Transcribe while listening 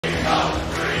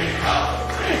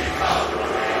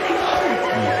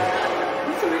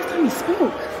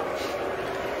spoke.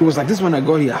 It was like this when I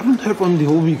got here. I haven't heard from him the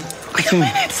whole week. Wait a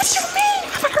minute. What you mean? I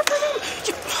haven't heard from him.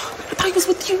 I thought he was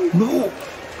with you. No.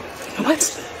 You know what?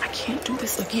 I can't do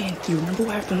this again. You remember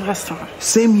what happened last time?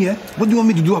 Same here. What do you want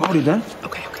me to do about it then?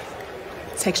 Okay.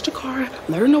 Text your car.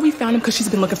 Let her know we found him because she's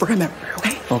been looking for him everywhere,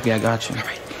 okay? Okay, I got you. All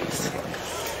right.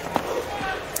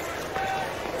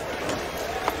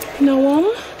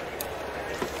 Noam?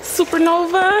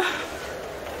 Supernova?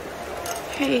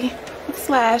 Hey,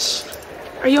 Flash.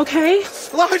 Are you okay?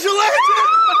 Larger legend!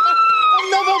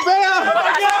 Another bear!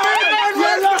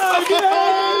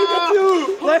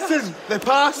 Listen, the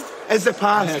past is the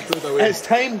past. It's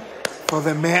time for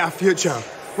the meta future.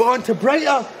 We're on to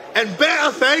brighter and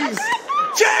better things.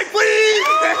 Jack, please!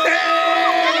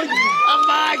 I'm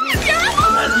back!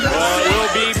 Well, it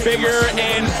will be bigger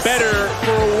and better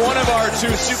for one of our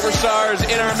two superstars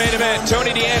in our main event.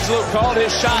 Tony D'Angelo called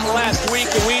his shot last week,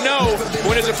 and we know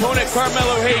when his opponent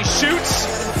Carmelo Hayes shoots,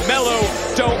 Melo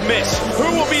don't miss. Who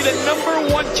will be the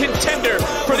 #1 contender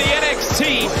for the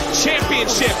NXT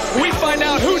Championship? We find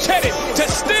out who's headed to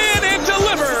Steel